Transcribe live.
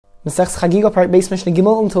Masechus Chagiga, Parak Beis Mishnah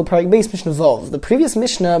Gimel until Parak Beis Mishnah Vov. The previous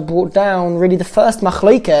Mishnah brought down really the first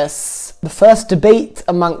machlokes, the first debate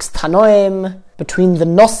amongst Tanoim, between the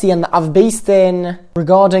Nossi and the Av Beis Din,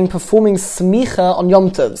 regarding performing smicha on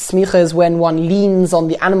Yom Tov. Smicha is when one leans on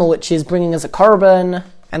the animal which is bringing as a korban.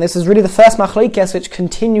 And this is really the first machlokes which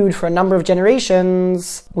continued for a number of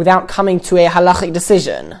generations without coming to a halachic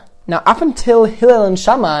decision. Now, up until Hillel and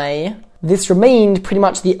Shammai, this remained pretty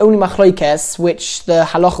much the only machlokes which the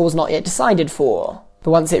halacha was not yet decided for.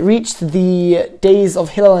 But once it reached the days of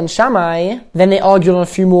Hillel and Shammai, then they argued on a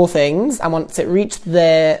few more things, and once it reached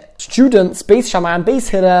their students, Beis Shammai and Beis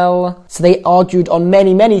Hillel, so they argued on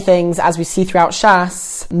many things, as we see throughout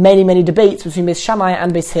Shas, many debates between Beis Shammai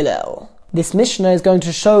and Beis Hillel. This Mishnah is going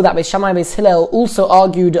to show that Beis Shammai and Beis Hillel also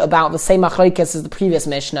argued about the same machlokes as the previous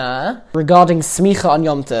Mishnah regarding smicha on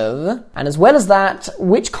Yom Tov, and as well as that,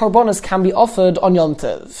 which korbanos can be offered on Yom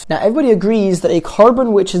Tov. Now, everybody agrees that a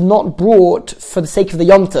korban which is not brought for the sake of the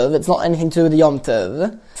Yom Tov, it's not anything to do with the Yom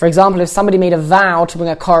Tov. For example, if somebody made a vow to bring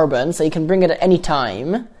a korban, so you can bring it at any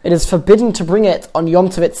time, it is forbidden to bring it on Yom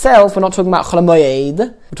Tov itself. We're not talking about Chol HaMoed,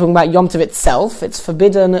 we're talking about Yom Tov itself. It's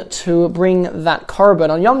forbidden to bring that korban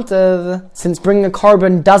on Yom Tov, since bringing a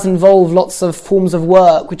korban does involve lots of forms of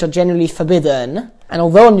work which are generally forbidden. And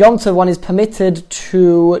although on Yom Tov one is permitted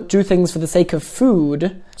to do things for the sake of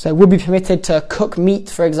food, so it would be permitted to cook meat,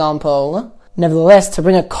 for example, nevertheless, to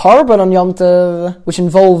bring a korban on Yom Tov, which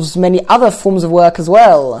involves many other forms of work as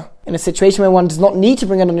well, in a situation where one does not need to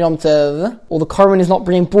bring it on Yom Tov, or the korban is not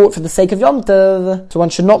being brought for the sake of Yom Tov, so one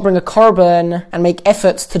should not bring a korban and make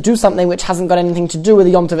efforts to do something which hasn't got anything to do with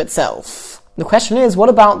the Yom Tov itself. The question is, what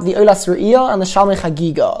about the Olas Re'iyah and the Shalmei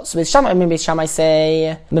Chagiga? So Beis Shammai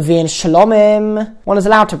say, Mevi'in Shalomim, one is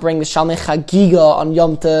allowed to bring the Shalmei Chagiga on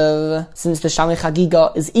Yom Tov, since the Shalmei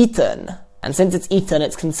Chagiga is eaten. And since it's eaten,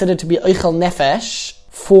 it's considered to be Oichel Nefesh,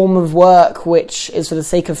 form of work which is for the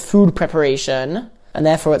sake of food preparation, and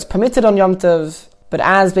therefore it's permitted on Yom Tov. But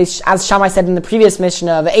as Shammai said in the previous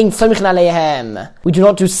Mishnah, we do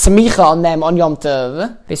not do smicha on them on Yom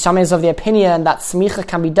Tov. Beis Shammai is of the opinion that smicha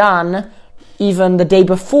can be done even the day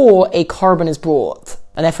before a korban is brought.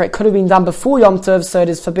 And therefore it could have been done before Yom Tov, so it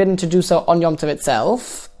is forbidden to do so on Yom Tov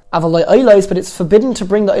itself. But it's forbidden to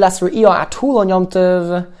bring the Olas Re'iyah at all on Yom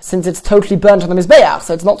Tov, since it's totally burnt on the Mizbeach,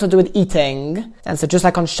 so it's not to do with eating. And so just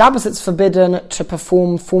like on Shabbos it's forbidden to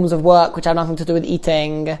perform forms of work which have nothing to do with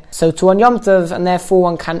eating, so too on Yom Tov, and therefore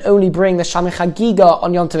one can only bring the Shalmei Chagiga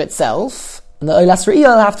on Yom Tov itself. And the Olas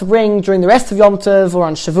Re'iyah will have to bring during the rest of Yom Tov, or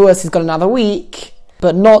on Shavuos he's got another week,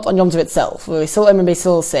 but not on Yom Tov itself. Beis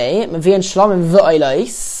Hillel say, Mevi'in Shalomim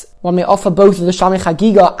v'Olos, one may offer both the Shalmei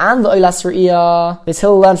Chagiga and the Olas Re'iyah. Beis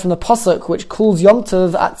Hillel learned from the Pasuk which calls Yom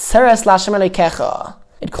Tov Atzeres LaHashem Elokecha.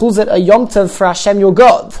 It calls it a Yom Tov for Hashem your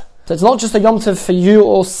God. So it's not just a Yom Tov for you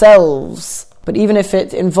yourselves, but even if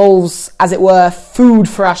it involves, as it were, food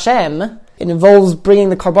for Hashem, it involves bringing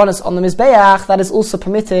the korbanos on the Mizbeach, that is also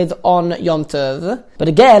permitted on Yom Tov. But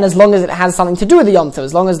again, as long as it has something to do with the Yom Tov,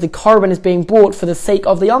 as long as the korban is being brought for the sake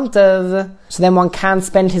of the Yom Tov, so then one can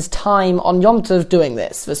spend his time on Yom Tov doing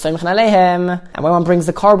this. And when one brings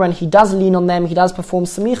the korban, he does lean on them, he does perform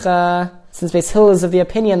smicha, since Beis Hillel is of the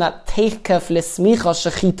opinion that teichkef l'smicha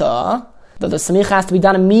shechita, that the smicha has to be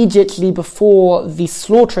done immediately before the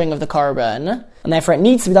slaughtering of the korban, and therefore it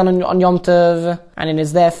needs to be done on Yom Tov, and it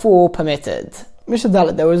is therefore permitted. Mishnah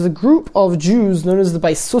Dalet, there was a group of Jews known as the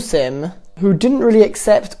Baisusim, who didn't really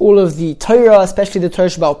accept all of the Torah, especially the Torah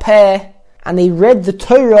Sheba'al Peh, and they read the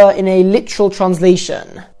Torah in a literal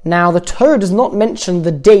translation. Now, the Torah does not mention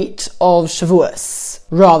the date of Shavuos.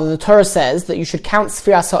 Rather, the Torah says that you should count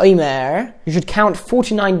Sfiras HaOmer, you should count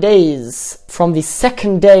 49 days from the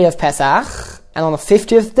second day of Pesach, and on the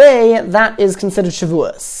 50th day, that is considered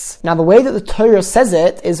Shavuos. Now, the way that the Torah says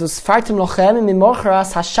it is, V'sfartim lochem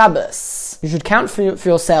mimochras haShabbos. You should count for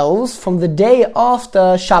yourselves from the day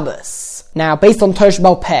after Shabbos. Now, based on Torah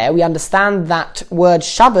Sheba'al Peh, we understand that word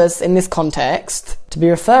Shabbos in this context to be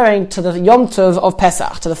referring to the Yom Tov of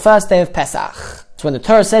Pesach, to the first day of Pesach. So when the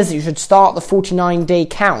Torah says that you should start the 49-day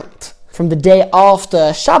count from the day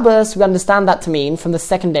after Shabbos, we understand that to mean from the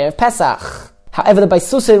second day of Pesach. However, the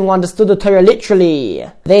Baisusim, who understood the Torah literally,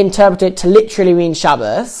 they interpret it to literally mean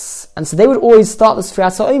Shabbos, and so they would always start the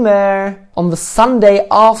Sfiras HaOmer on the Sunday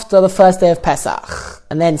after the first day of Pesach,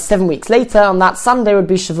 and then 7 weeks later, on that Sunday would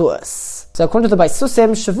be Shavuos. So according to the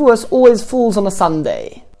Baisusim, Shavuos always falls on a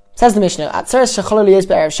Sunday. Says the Mishnah, Atzeres shecholol yos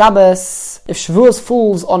be'erev Shabbos, if Shavuos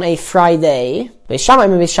falls on a Friday, Beis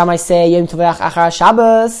Shammai say Yom Tovach Achar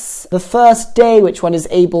Shabbos, the first day which one is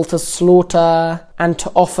able to slaughter and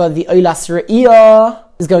to offer the Olas Re'iyah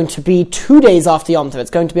is going to be 2 days after Yom Tov.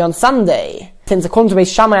 It's going to be on Sunday. since according to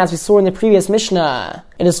Beis Shammai, as we saw in the previous Mishnah,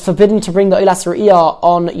 it is forbidden to bring the Olas Re'iyah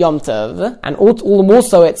on Yom Tov, and all the more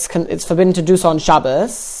so it's forbidden to do so on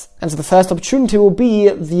Shabbos, and so the first opportunity will be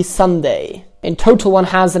the Sunday. In total, one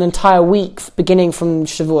has an entire week beginning from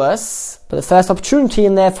Shavuos, but the first opportunity,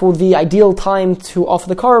 and therefore the ideal time to offer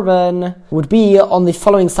the korban, would be on the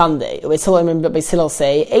following Sunday. Beis Hillel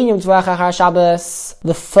say,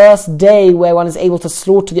 the first day where one is able to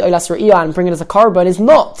slaughter the Olas Re'iyah and bring it as a korban is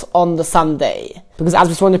not on the Sunday. Because as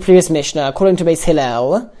we saw in the previous Mishnah, according to Beis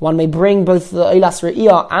Hillel, one may bring both the Olas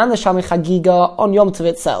Re'iyah and the Shalmei Chagiga on Yom Tov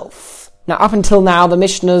itself. Now, up until now, the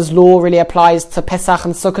Mishnah's law really applies to Pesach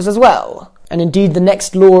and Sukkot as well. And indeed, the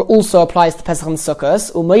next law also applies to Pesach and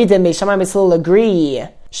Sukkot. U'moedim Beis Shammai Beis Hillel agree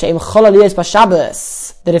she'im chol aliyos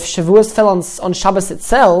b'Shabbos, that if Shavuos fell on Shabbos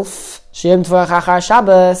itself, she'im tvorach achar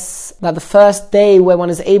Shabbos, that the first day where one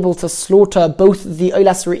is able to slaughter both the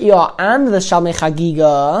Olas Re'iyah and the Shalmei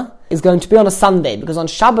Chagiga is going to be on a Sunday, because on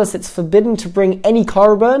Shabbos it's forbidden to bring any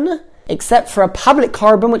korban except for a public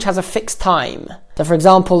korban which has a fixed time. So, for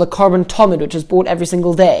example, the korban Tomid, which is bought every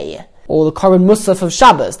single day, or the korban Musaf of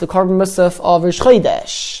Shabbos, the korban Musaf of Rosh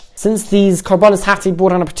Chodesh. Since these korbanos have to be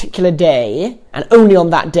bought on a particular day, and only on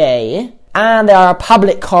that day, and they are a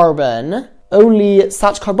public korban, only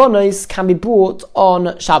such korbanos can be bought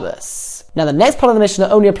on Shabbos. Now, the next part of the Mishnah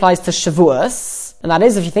only applies to Shavuos, and that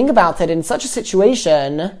is, if you think about it, in such a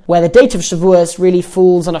situation where the date of Shavuos really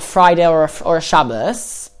falls on a Friday or a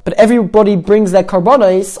Shabbos, but everybody brings their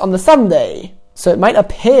korbanos on the Sunday. So it might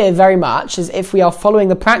appear very much as if we are following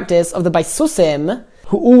the practice of the Baisusim,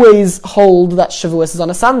 who always hold that Shavuos is on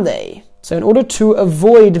a Sunday. So in order to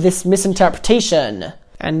avoid this misinterpretation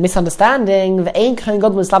and misunderstanding, the Ein Kohen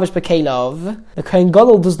Gadol Mislabish B'Kelov, the Kohen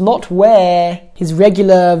Gadol does not wear his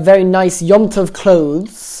regular, very nice Yom Tov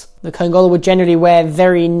clothes. The Kohen Gadol would generally wear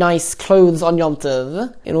very nice clothes on Yom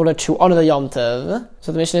Tov in order to honor the Yom Tov.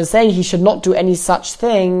 So the Mishnah is saying he should not do any such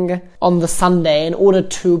thing on the Sunday in order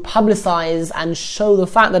to publicize and show the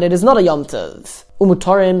fact that it is not a Yom Tov.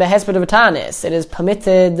 Umutorim behesped of Atanis. It is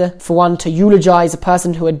permitted for one to eulogize a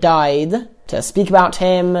person who had died, to speak about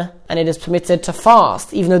him, and it is permitted to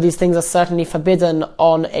fast, even though these things are certainly forbidden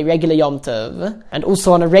on a regular Yom Tov. And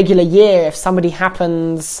also on a regular year, if somebody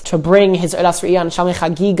happens to bring his Olas Re'iyah and Shalmei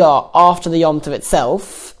Chagiga after the Yom Tov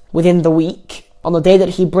itself, within the week, on the day that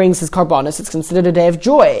he brings his korbanos, it's considered a day of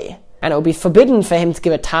joy. And it will be forbidden for him to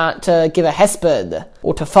give a hesped,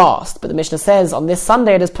 or to fast. But the Mishnah says, on this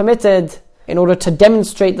Sunday it is permitted, in order to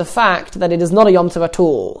demonstrate the fact that it is not a Yom Tov at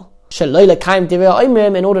all. In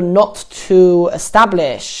order not to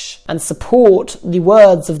establish and support the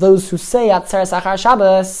words of those who say Atzeres Achar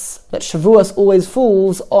Shabbos, that Shavuos always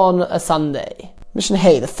falls on a Sunday. Mishnah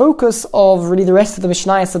Hey, the focus of really the rest of the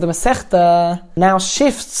Mishnayos of the Masechta now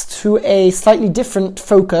shifts to a slightly different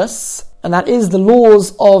focus, and that is the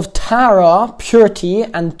laws of Tara, purity,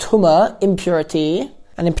 and Tumah, impurity,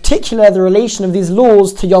 and in particular the relation of these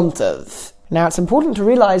laws to Yom Tov. Now, it's important to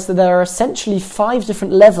realize that there are essentially 5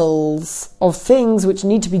 different levels of things which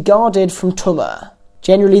need to be guarded from Tumah.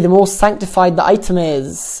 Generally, the more sanctified the item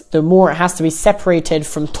is, the more it has to be separated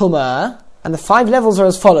from Tumah. And the 5 levels are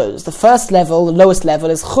as follows. The first level, the lowest level,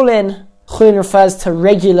 is Chulin. Chulin refers to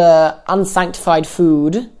regular, unsanctified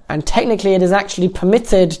food. And technically, it is actually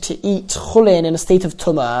permitted to eat Chulin in a state of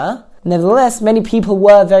Tumah. Nevertheless, many people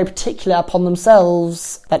were very particular upon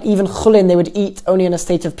themselves that even Chulin they would eat only in a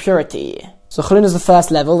state of purity. So Chulin is the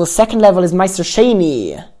first level. The second level is Meiser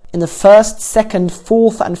Sheni. In the first, second,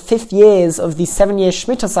 fourth, and fifth years of the 7-year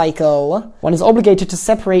Shemitah cycle, one is obligated to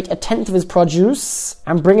separate 1/10 of his produce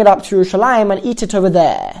and bring it up to Yerushalayim and eat it over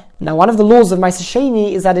there. Now, one of the laws of Meiser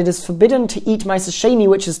Sheni is that it is forbidden to eat Meiser Sheni,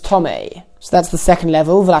 which is Tomei. So that's the second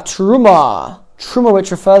level. V'la Truma. Truma,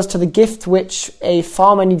 which refers to the gift which a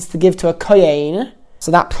farmer needs to give to a Kohen.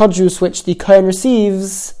 So that produce which the Kohen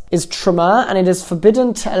receives is Truma, and it is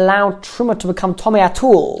forbidden to allow Truma to become Tomei at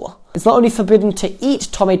all. It's not only forbidden to eat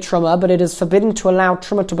Tomei Truma, but it is forbidden to allow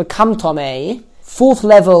Truma to become Tomei. Fourth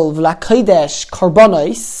level, V'la Kodesh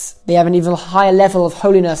Korbanos. They have an even higher level of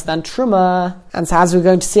holiness than Truma. And so as we're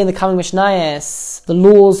going to see in the coming Mishnayos, the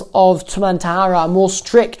laws of Truma and Tahara are more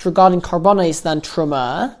strict regarding Korbanos than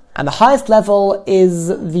Truma. And the highest level is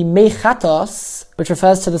the Mechatos, which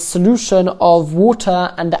refers to the solution of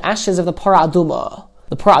water and the ashes of the Parah Aduma.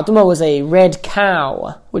 The Parah Aduma was a red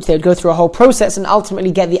cow, which they would go through a whole process and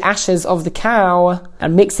ultimately get the ashes of the cow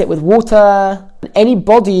and mix it with water. And any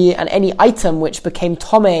body and any item which became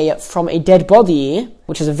Tomei from a dead body,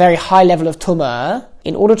 which is a very high level of Tumah,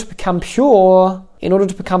 in order to become pure, in order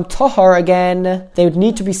to become Tahor again, they would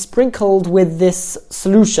need to be sprinkled with this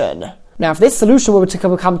solution. Now, if this solution were to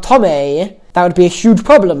become Tomei, that would be a huge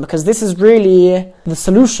problem, because this is really the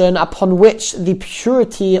solution upon which the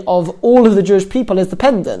purity of all of the Jewish people is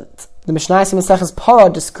dependent. The Mishnayos in Maseches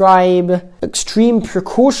Parah describe extreme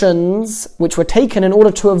precautions which were taken in order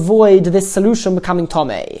to avoid this solution becoming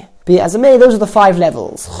Tomei. Be it as it may, those are the 5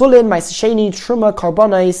 levels: Chulin, Ma'aser Sheni, Truma,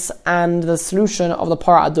 Karbonos, and the solution of the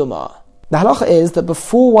Parah Aduma. The halacha is that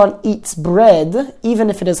before one eats bread, even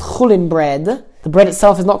if it is Chulin bread, the bread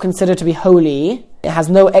itself is not considered to be holy. It has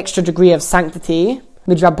no extra degree of sanctity.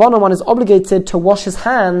 Midrabanan, one is obligated to wash his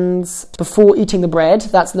hands before eating the bread.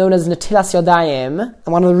 That's known as Netilas Yadayim.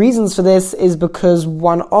 And one of the reasons for this is because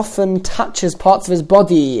one often touches parts of his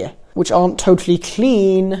body which aren't totally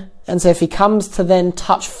clean. And so if he comes to then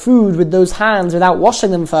touch food with those hands without washing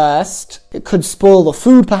them first, it could spoil the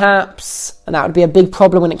food perhaps. And that would be a big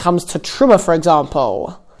problem when it comes to Truma, for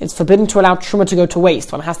example. It's forbidden to allow Truma to go to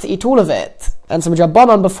waste. One has to eat all of it. And so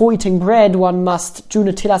Midrabanan, before eating bread, one must do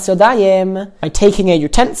Netilas Yadayim by taking a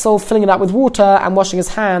utensil, filling it up with water, and washing his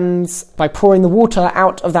hands by pouring the water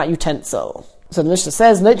out of that utensil. So the Mishnah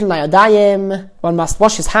says, Netilas Yadayim, one must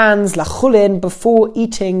wash his hands, lachulin, before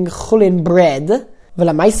eating chulin bread,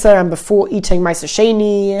 v'la ma'aser, and before eating ma'aser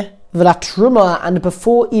sheni, v'la truma, and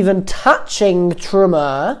before even touching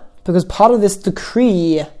truma, because part of this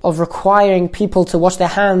decree of requiring people to wash their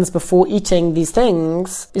hands before eating these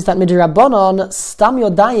things is that midrabanan stam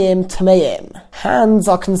yodayim tameim. Hands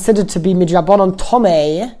are considered to be midrabanan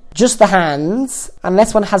tomei, just the hands,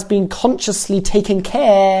 unless one has been consciously taking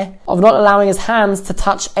care of not allowing his hands to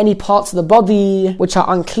touch any parts of the body which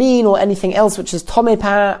are unclean or anything else which is tomei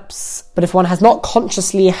perhaps. But if one has not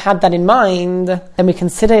consciously had that in mind, then we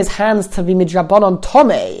consider his hands to be midrabanan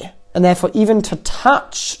tomei. And therefore, even to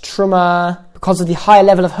touch Truma, because of the higher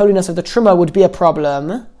level of holiness of the Truma, would be a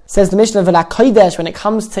problem. Says the Mishnah, V'la Kodesh, when it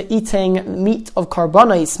comes to eating meat of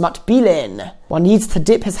Karbonos, matbilin, one needs to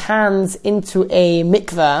dip his hands into a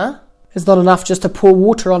mikveh. It's not enough just to pour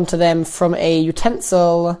water onto them from a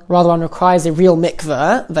utensil. Rather, one requires a real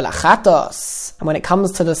mikveh, V'la Chatos. And when it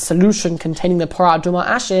comes to the solution containing the Parah Aduma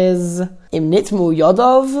ashes, Im nitmu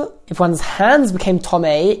yodov, if one's hands became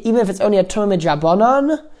tomei, even if it's only a tomei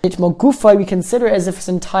midrabanan, nitmu gufa, we consider it as if his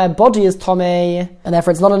entire body is tomei, and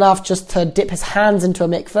therefore it's not enough just to dip his hands into a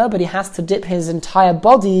mikveh, but he has to dip his entire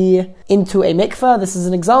body into a mikveh. This is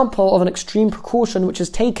an example of an extreme precaution which is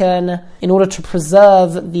taken in order to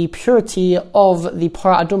preserve the purity of the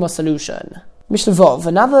Parah Aduma solution. Mishnah Vov,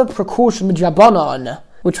 another precaution midrabanan,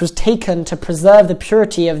 which was taken to preserve the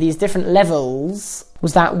purity of these different levels,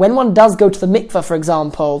 was that when one does go to the mikveh, for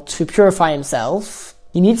example, to purify himself,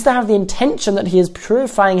 he needs to have the intention that he is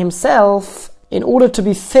purifying himself in order to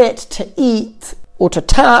be fit to eat or to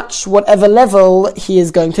touch whatever level he is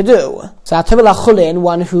going to do. So Atobel HaChulin,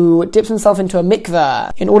 one who dips himself into a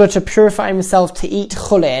mikveh in order to purify himself to eat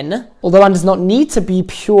chulin, although one does not need to be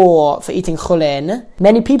pure for eating chulin,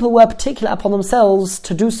 many people were particular upon themselves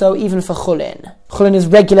to do so even for chulin. Chulin is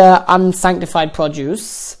regular, unsanctified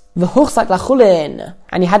produce. V'huchzak lachulin,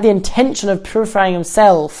 and he had the intention of purifying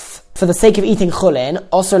himself for the sake of eating chulin.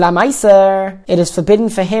 Also la ma'aser, it is forbidden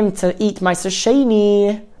for him to eat ma'aser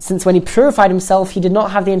sheni, since when he purified himself, he did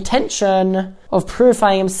not have the intention of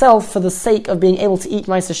purifying himself for the sake of being able to eat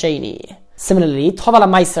ma'aser sheni. Similarly, tova la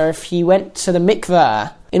ma'aser, if he went to the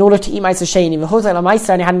mikveh in order to eat ma'aser sheni, v'huchzak la ma'aser,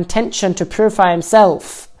 and he had intention to purify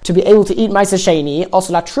himself to be able to eat ma'aser sheni,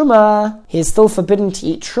 also la truma, he is still forbidden to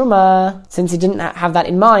eat truma, since he didn't have that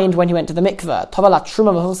in mind when he went to the mikveh. Tova la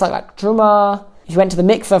truma v'huchzak la truma. If he went to the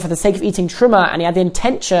mikveh for the sake of eating truma, and he had the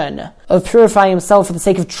intention of purifying himself for the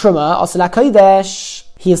sake of truma, also la kodesh,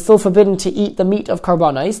 he is still forbidden to eat the meat of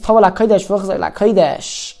karbonos. Tova la kodesh v'huchzak la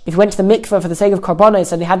kodesh. If he went to the mikveh for the sake of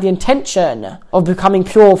karbonos, and he had the intention of becoming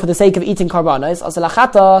pure for the sake of eating karbonos, also la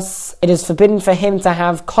chatos, it is forbidden for him to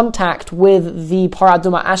have contact with the Parah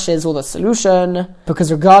Aduma ashes or the solution,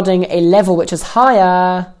 because regarding a level which is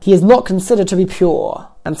higher, he is not considered to be pure.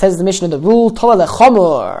 And says the Mishnah, the rule, Tova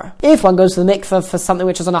lechomor. If one goes to the mikveh for something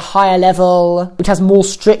which is on a higher level, which has more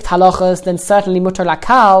strict halachas, then certainly mutar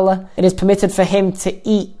lakal, it is permitted for him to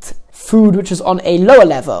eat food which is on a lower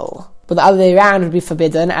level. But the other way around would be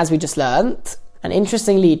forbidden, as we just learnt. And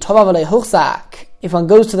interestingly, Tova v'lehuchzak, if one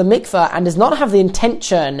goes to the mikveh and does not have the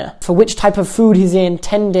intention for which type of food he's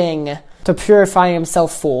intending to purify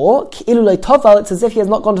himself for, it's as if he has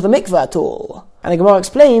not gone to the mikveh at all. And the Gemara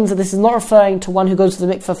explains that this is not referring to one who goes to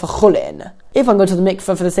the mikveh for chulin. If one goes to the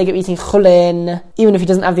mikveh for the sake of eating chulin, even if he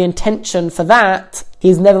doesn't have the intention for that, he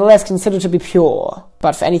is nevertheless considered to be pure.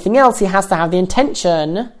 But for anything else, he has to have the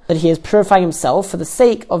intention that he is purifying himself for the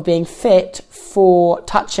sake of being fit for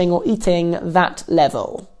touching or eating that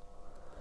level.